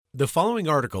The following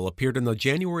article appeared in the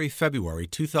January-February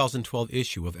 2012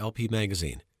 issue of LP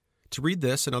Magazine. To read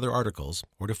this and other articles,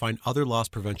 or to find other loss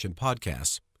prevention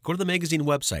podcasts, go to the magazine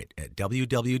website at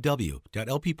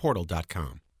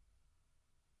www.lpportal.com.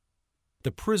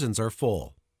 The Prisons Are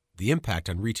Full: The Impact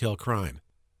on Retail Crime,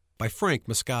 by Frank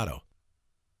Moscato.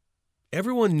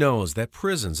 Everyone knows that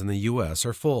prisons in the U.S.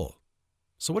 are full.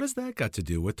 So what has that got to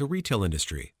do with the retail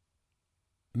industry?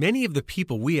 Many of the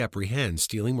people we apprehend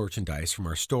stealing merchandise from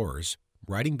our stores,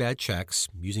 writing bad checks,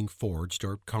 using forged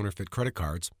or counterfeit credit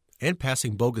cards, and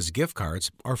passing bogus gift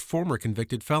cards are former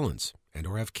convicted felons and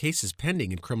or have cases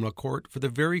pending in criminal court for the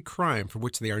very crime for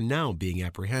which they are now being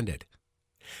apprehended.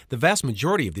 The vast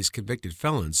majority of these convicted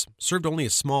felons served only a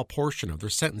small portion of their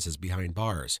sentences behind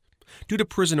bars due to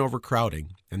prison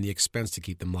overcrowding and the expense to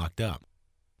keep them locked up,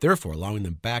 therefore allowing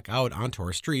them back out onto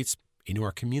our streets, into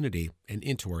our community, and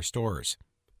into our stores.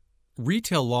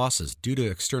 Retail losses due to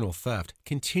external theft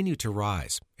continue to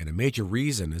rise, and a major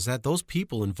reason is that those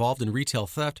people involved in retail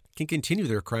theft can continue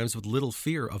their crimes with little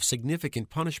fear of significant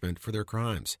punishment for their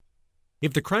crimes.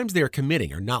 If the crimes they are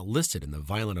committing are not listed in the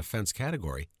violent offense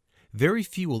category, very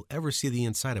few will ever see the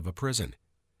inside of a prison.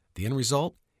 The end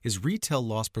result is retail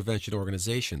loss prevention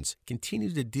organizations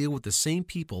continue to deal with the same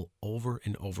people over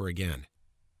and over again.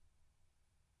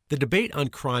 The debate on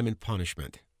crime and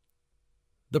punishment.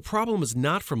 The problem is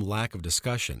not from lack of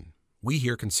discussion. We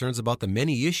hear concerns about the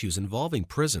many issues involving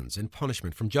prisons and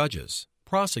punishment from judges,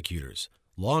 prosecutors,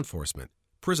 law enforcement,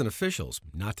 prison officials,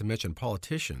 not to mention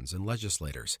politicians and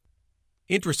legislators.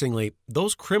 Interestingly,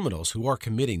 those criminals who are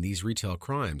committing these retail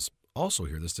crimes also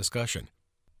hear this discussion.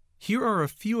 Here are a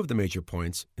few of the major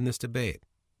points in this debate.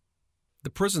 The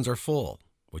prisons are full,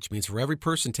 which means for every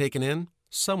person taken in,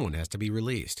 someone has to be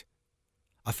released.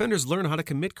 Offenders learn how to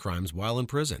commit crimes while in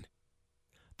prison.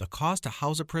 The cost to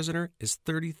house a prisoner is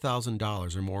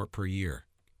 $30,000 or more per year.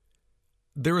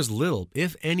 There is little,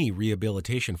 if any,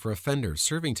 rehabilitation for offenders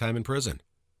serving time in prison.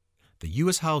 The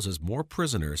U.S. houses more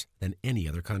prisoners than any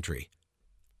other country.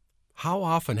 How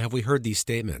often have we heard these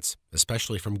statements,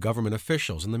 especially from government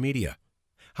officials and the media?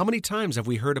 How many times have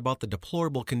we heard about the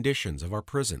deplorable conditions of our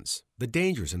prisons, the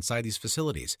dangers inside these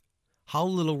facilities, how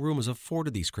little room is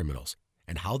afforded these criminals,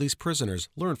 and how these prisoners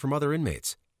learn from other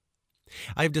inmates?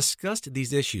 I have discussed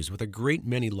these issues with a great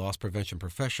many loss prevention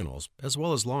professionals as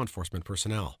well as law enforcement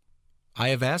personnel. I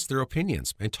have asked their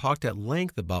opinions and talked at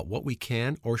length about what we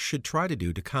can or should try to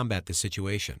do to combat this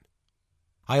situation.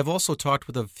 I have also talked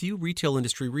with a few retail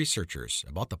industry researchers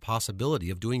about the possibility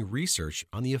of doing research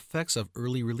on the effects of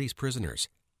early release prisoners.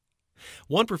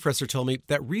 One professor told me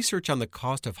that research on the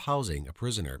cost of housing a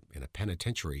prisoner in a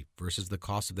penitentiary versus the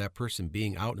cost of that person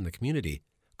being out in the community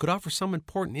could offer some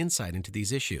important insight into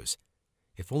these issues,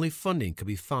 if only funding could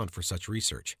be found for such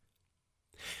research.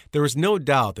 There is no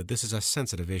doubt that this is a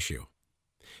sensitive issue.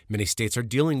 Many states are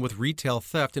dealing with retail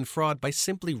theft and fraud by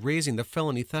simply raising the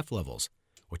felony theft levels,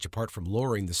 which, apart from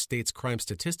lowering the state's crime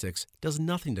statistics, does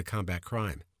nothing to combat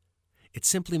crime. It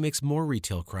simply makes more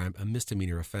retail crime a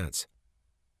misdemeanor offense.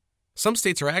 Some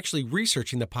states are actually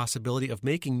researching the possibility of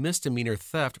making misdemeanor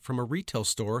theft from a retail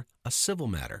store a civil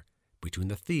matter between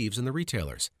the thieves and the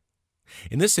retailers.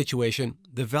 In this situation,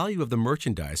 the value of the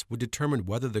merchandise would determine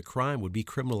whether the crime would be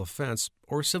criminal offense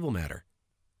or a civil matter.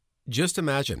 Just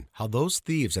imagine how those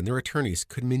thieves and their attorneys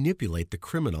could manipulate the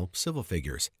criminal civil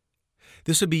figures.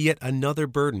 This would be yet another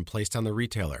burden placed on the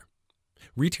retailer.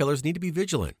 Retailers need to be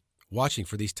vigilant, watching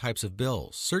for these types of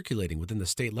bills circulating within the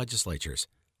state legislatures.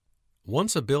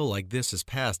 Once a bill like this is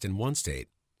passed in one state,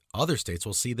 other states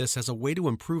will see this as a way to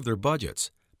improve their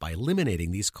budgets by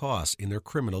eliminating these costs in their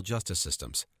criminal justice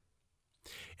systems.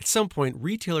 At some point,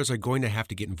 retailers are going to have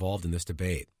to get involved in this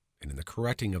debate and in the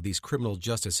correcting of these criminal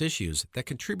justice issues that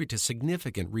contribute to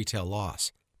significant retail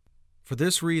loss. For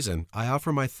this reason, I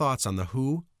offer my thoughts on the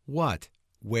who, what,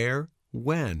 where,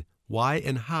 when, why,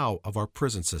 and how of our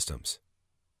prison systems.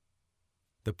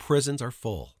 The prisons are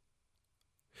full.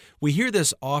 We hear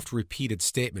this oft-repeated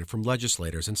statement from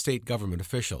legislators and state government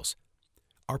officials.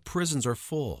 Our prisons are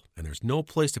full, and there's no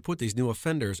place to put these new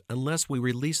offenders unless we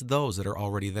release those that are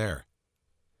already there.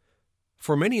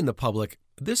 For many in the public,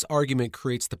 this argument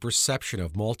creates the perception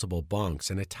of multiple bunks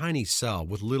in a tiny cell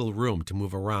with little room to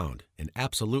move around and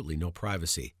absolutely no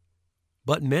privacy.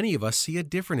 But many of us see a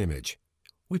different image.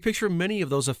 We picture many of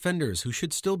those offenders who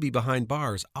should still be behind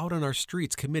bars out on our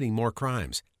streets committing more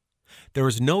crimes. There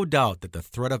is no doubt that the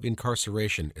threat of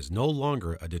incarceration is no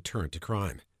longer a deterrent to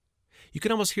crime. You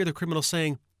can almost hear the criminal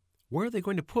saying, "Where are they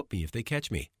going to put me if they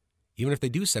catch me? Even if they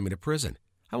do send me to prison,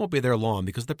 I won't be there long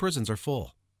because the prisons are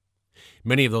full."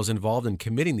 Many of those involved in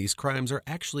committing these crimes are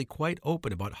actually quite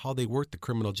open about how they work the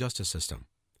criminal justice system.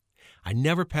 I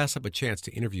never pass up a chance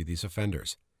to interview these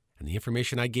offenders, and the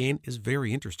information I gain is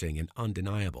very interesting and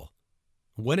undeniable.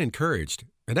 When encouraged,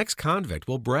 an ex-convict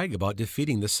will brag about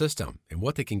defeating the system and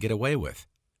what they can get away with.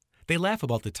 They laugh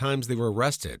about the times they were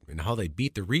arrested and how they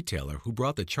beat the retailer who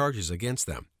brought the charges against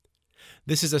them.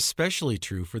 This is especially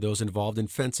true for those involved in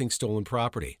fencing stolen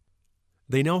property.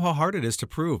 They know how hard it is to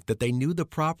prove that they knew the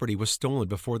property was stolen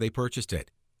before they purchased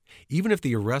it. Even if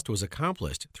the arrest was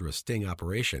accomplished through a sting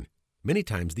operation, many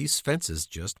times these fences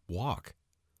just walk.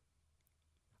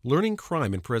 Learning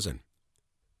crime in prison.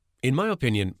 In my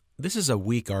opinion, this is a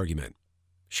weak argument.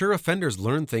 Sure, offenders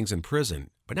learn things in prison,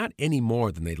 but not any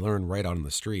more than they learn right out on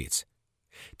the streets.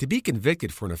 To be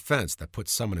convicted for an offense that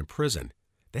puts someone in prison,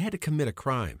 they had to commit a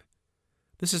crime.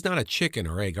 This is not a chicken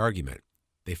or egg argument.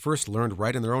 They first learned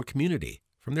right in their own community,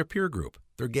 from their peer group,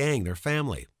 their gang, their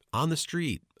family, on the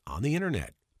street, on the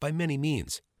internet, by many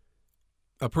means.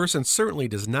 A person certainly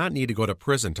does not need to go to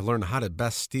prison to learn how to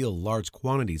best steal large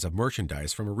quantities of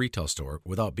merchandise from a retail store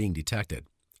without being detected,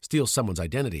 steal someone's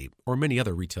identity, or many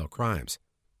other retail crimes.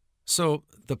 So,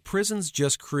 the prisons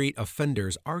just create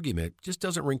offenders argument just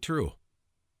doesn't ring true.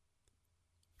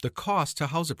 The cost to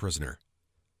house a prisoner.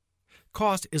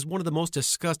 Cost is one of the most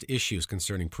discussed issues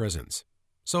concerning prisons.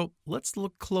 So, let's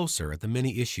look closer at the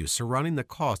many issues surrounding the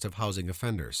cost of housing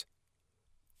offenders.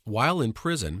 While in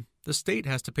prison, the state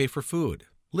has to pay for food,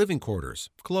 living quarters,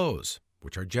 clothes,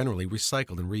 which are generally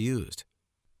recycled and reused,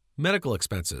 medical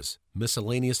expenses,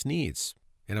 miscellaneous needs,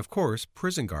 and of course,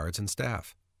 prison guards and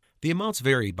staff. The amounts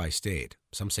vary by state.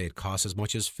 Some say it costs as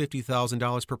much as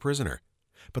 $50,000 per prisoner,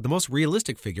 but the most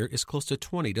realistic figure is close to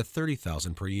 $20,000 to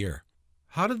 $30,000 per year.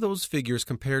 How do those figures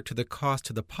compare to the cost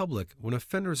to the public when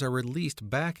offenders are released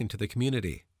back into the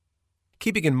community?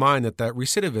 Keeping in mind that the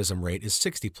recidivism rate is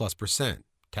 60+%,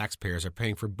 taxpayers are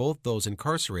paying for both those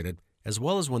incarcerated as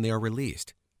well as when they are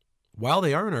released. While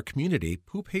they are in our community,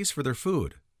 who pays for their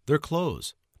food, their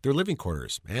clothes, their living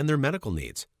quarters, and their medical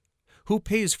needs? Who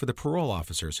pays for the parole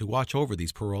officers who watch over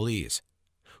these parolees?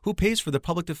 Who pays for the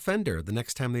public defender the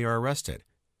next time they are arrested?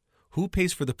 Who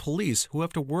pays for the police who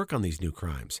have to work on these new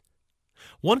crimes?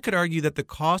 One could argue that the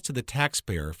cost to the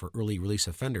taxpayer for early release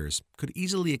offenders could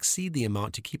easily exceed the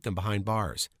amount to keep them behind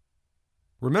bars.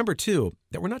 Remember, too,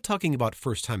 that we're not talking about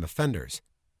first-time offenders.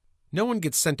 No one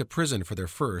gets sent to prison for their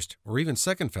first or even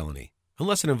second felony,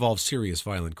 unless it involves serious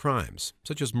violent crimes,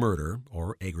 such as murder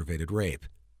or aggravated rape.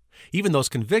 Even those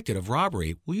convicted of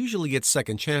robbery will usually get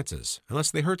second chances, unless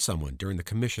they hurt someone during the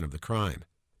commission of the crime.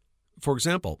 For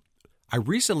example, I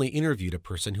recently interviewed a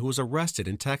person who was arrested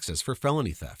in Texas for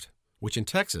felony theft, which in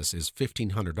Texas is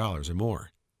 $1,500 or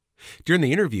more. During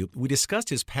the interview, we discussed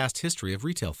his past history of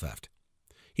retail theft.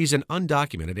 He's an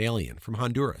undocumented alien from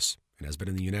Honduras and has been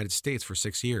in the United States for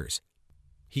 6 years.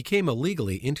 He came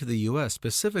illegally into the U.S.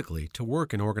 specifically to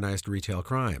work in organized retail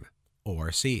crime,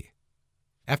 ORC.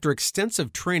 After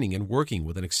extensive training and working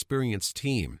with an experienced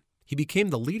team, he became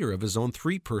the leader of his own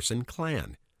 3-person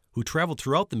clan, who traveled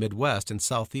throughout the Midwest and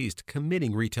Southeast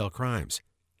committing retail crimes.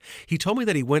 He told me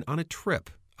that he went on a trip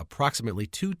approximately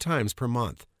 2 times per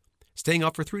month, staying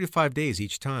out for 3 to 5 days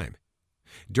each time.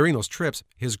 During those trips,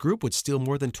 his group would steal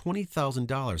more than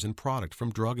 $20,000 in product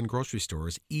from drug and grocery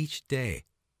stores each day.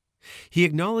 He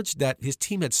acknowledged that his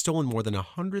team had stolen more than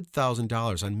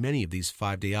 $100,000 on many of these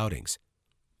 5-day outings.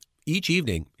 Each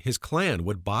evening, his clan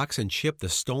would box and ship the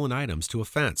stolen items to a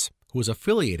fence who was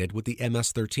affiliated with the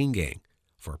MS-13 gang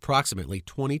for approximately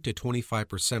 20 to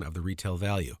 25% of the retail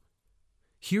value.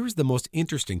 Here's the most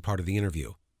interesting part of the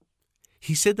interview.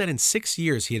 He said that in 6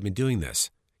 years he had been doing this,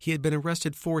 he had been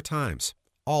arrested 4 times,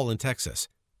 all in Texas.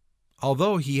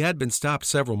 Although he had been stopped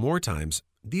several more times,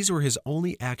 these were his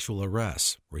only actual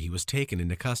arrests where he was taken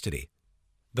into custody.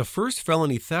 The first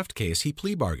felony theft case he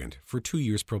plea bargained for 2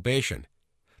 years probation.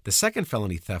 The second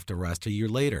felony theft arrest a year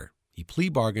later, he plea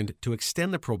bargained to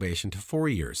extend the probation to 4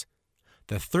 years.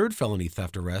 The third felony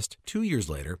theft arrest 2 years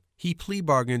later, he plea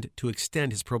bargained to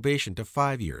extend his probation to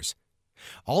 5 years.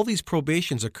 All these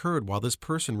probations occurred while this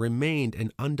person remained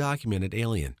an undocumented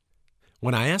alien.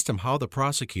 When I asked him how the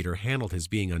prosecutor handled his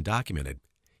being undocumented,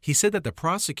 he said that the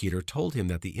prosecutor told him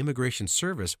that the Immigration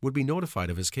Service would be notified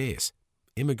of his case.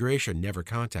 Immigration never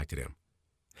contacted him.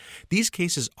 These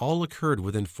cases all occurred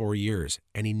within 4 years,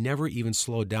 and he never even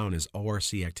slowed down his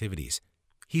ORC activities.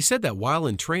 He said that while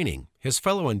in training, his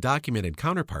fellow undocumented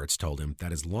counterparts told him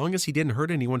that as long as he didn't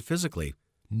hurt anyone physically,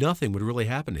 nothing would really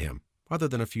happen to him, other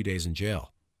than a few days in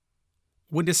jail.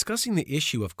 When discussing the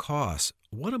issue of costs,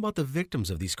 what about the victims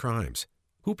of these crimes?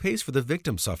 Who pays for the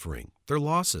victim's suffering, their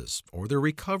losses, or their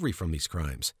recovery from these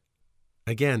crimes?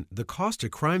 Again, the cost to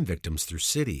crime victims through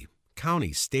city,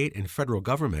 county, state, and federal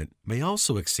government may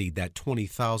also exceed that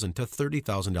 $20,000 to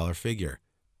 $30,000 figure.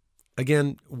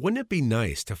 Again, wouldn't it be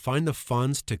nice to find the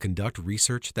funds to conduct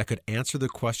research that could answer the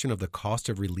question of the cost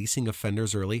of releasing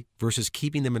offenders early versus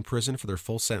keeping them in prison for their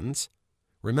full sentence?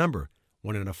 Remember,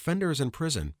 when an offender is in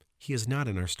prison, he is not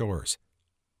in our stores.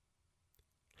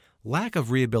 Lack of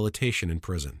rehabilitation in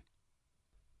prison.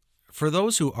 For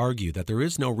those who argue that there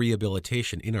is no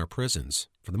rehabilitation in our prisons,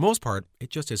 for the most part,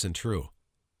 it just isn't true.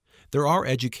 There are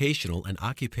educational and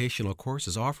occupational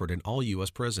courses offered in all U.S.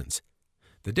 prisons.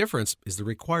 The difference is the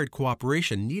required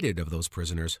cooperation needed of those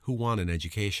prisoners who want an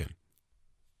education.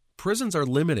 Prisons are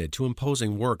limited to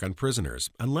imposing work on prisoners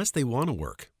unless they want to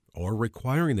work, or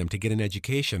requiring them to get an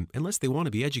education unless they want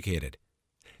to be educated.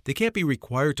 They can't be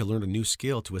required to learn a new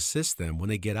skill to assist them when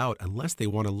they get out unless they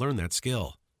want to learn that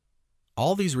skill.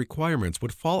 All these requirements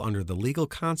would fall under the legal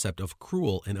concept of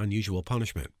cruel and unusual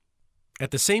punishment. At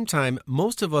the same time,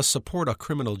 most of us support a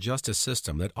criminal justice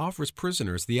system that offers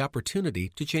prisoners the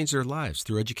opportunity to change their lives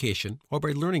through education or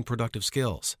by learning productive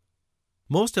skills.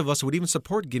 Most of us would even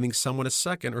support giving someone a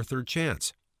second or third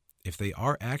chance if they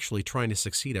are actually trying to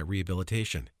succeed at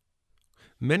rehabilitation.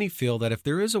 Many feel that if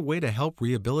there is a way to help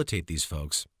rehabilitate these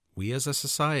folks, we as a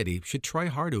society should try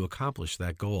hard to accomplish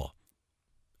that goal.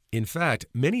 In fact,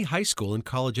 many high school and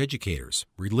college educators,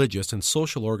 religious and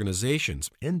social organizations,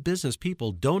 and business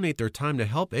people donate their time to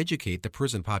help educate the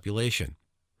prison population.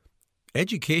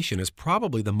 Education is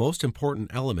probably the most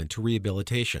important element to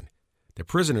rehabilitation. The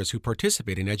prisoners who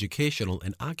participate in educational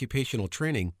and occupational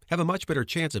training have a much better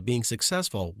chance of being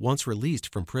successful once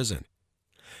released from prison.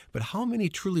 But how many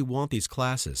truly want these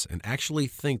classes and actually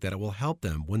think that it will help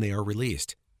them when they are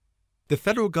released? The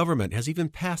federal government has even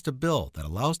passed a bill that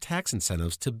allows tax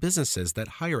incentives to businesses that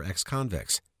hire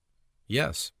ex-convicts.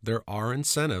 Yes, there are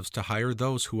incentives to hire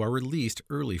those who are released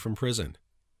early from prison.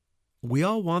 We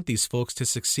all want these folks to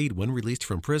succeed when released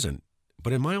from prison,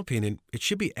 but in my opinion, it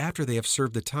should be after they have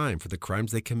served the time for the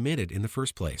crimes they committed in the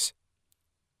first place.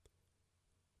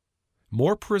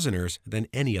 More prisoners than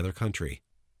any other country.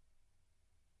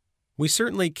 We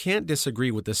certainly can't disagree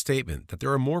with the statement that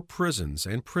there are more prisons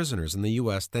and prisoners in the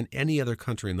U.S. than any other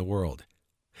country in the world.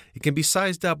 It can be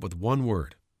sized up with one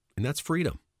word, and that's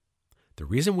freedom. The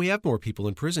reason we have more people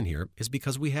in prison here is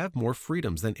because we have more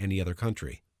freedoms than any other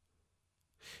country.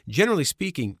 Generally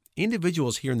speaking,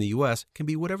 individuals here in the U.S. can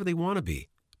be whatever they want to be,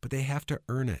 but they have to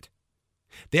earn it.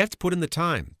 They have to put in the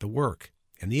time, the work,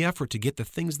 and the effort to get the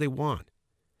things they want.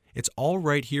 It's all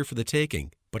right here for the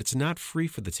taking, but it's not free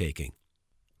for the taking.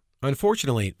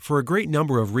 Unfortunately, for a great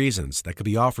number of reasons that could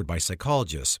be offered by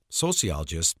psychologists,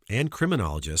 sociologists, and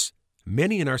criminologists,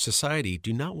 many in our society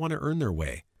do not want to earn their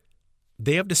way.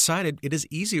 They have decided it is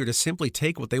easier to simply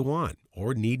take what they want,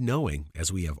 or need knowing,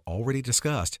 as we have already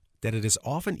discussed, that it is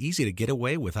often easy to get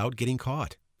away without getting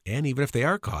caught, and even if they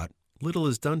are caught, little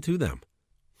is done to them.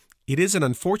 It is an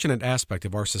unfortunate aspect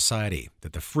of our society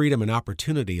that the freedom and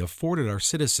opportunity afforded our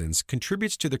citizens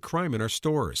contributes to the crime in our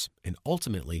stores and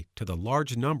ultimately to the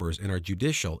large numbers in our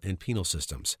judicial and penal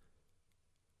systems.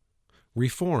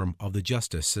 Reform of the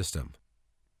justice system.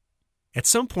 At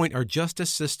some point, our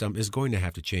justice system is going to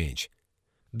have to change.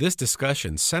 This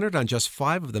discussion centered on just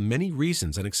 5 of the many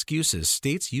reasons and excuses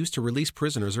states use to release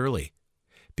prisoners early.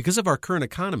 Because of our current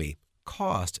economy,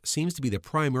 cost seems to be the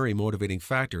primary motivating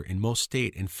factor in most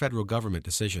state and federal government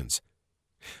decisions.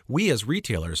 We as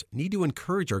retailers need to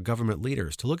encourage our government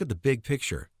leaders to look at the big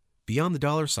picture, beyond the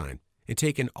dollar sign, and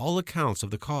take in all accounts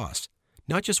of the cost,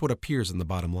 not just what appears in the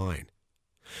bottom line.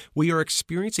 We are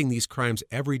experiencing these crimes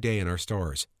every day in our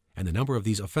stores, and the number of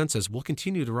these offenses will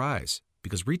continue to rise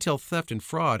because retail theft and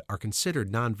fraud are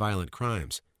considered nonviolent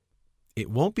crimes. It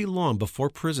won't be long before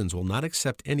prisons will not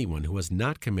accept anyone who has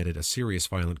not committed a serious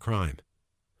violent crime.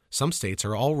 Some states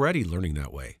are already learning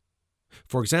that way.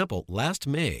 For example, last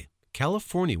May,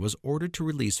 California was ordered to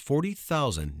release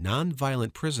 40,000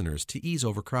 nonviolent prisoners to ease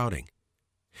overcrowding.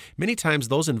 Many times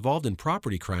those involved in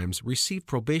property crimes receive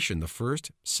probation the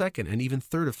first, second, and even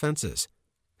third offenses.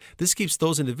 This keeps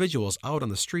those individuals out on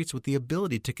the streets with the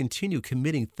ability to continue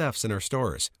committing thefts in our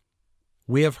stores.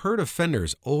 We have heard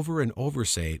offenders over and over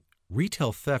say,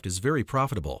 retail theft is very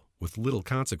profitable, with little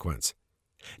consequence.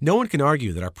 No one can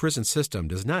argue that our prison system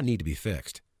does not need to be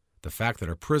fixed. The fact that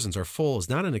our prisons are full is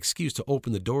not an excuse to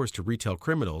open the doors to retail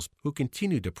criminals who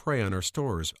continue to prey on our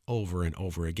stores over and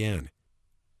over again.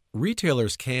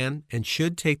 Retailers can and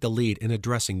should take the lead in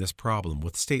addressing this problem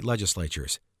with state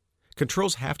legislatures.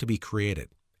 Controls have to be created,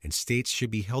 and states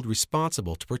should be held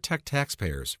responsible to protect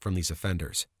taxpayers from these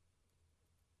offenders.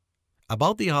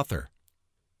 About the author.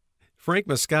 Frank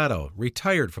Moscato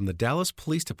retired from the Dallas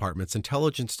Police Department's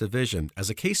Intelligence Division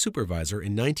as a case supervisor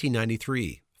in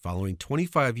 1993, following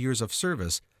 25 years of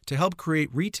service to help create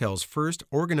retail's first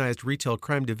organized retail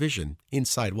crime division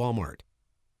inside Walmart.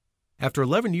 After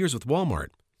 11 years with Walmart,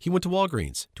 he went to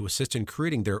Walgreens to assist in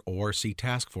creating their ORC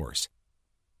task force.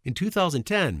 In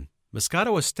 2010,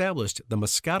 Moscato established the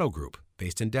Moscato Group,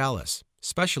 based in Dallas,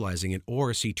 specializing in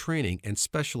ORC training and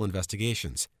special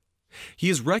investigations. He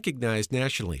is recognized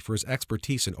nationally for his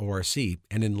expertise in ORC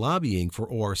and in lobbying for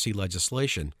ORC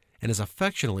legislation, and is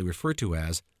affectionately referred to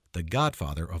as the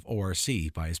Godfather of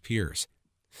ORC by his peers.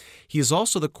 He is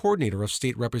also the coordinator of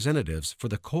state representatives for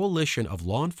the Coalition of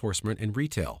Law Enforcement in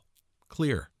Retail,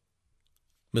 CLEAR.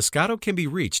 Moscato can be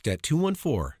reached at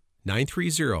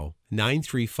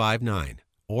 214-930-9359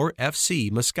 or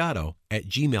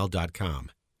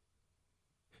fcmoscato@gmail.com.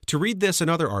 To read this and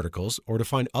other articles, or to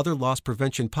find other loss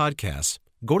prevention podcasts,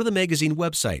 go to the magazine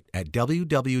website at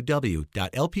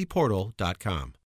www.lpportal.com.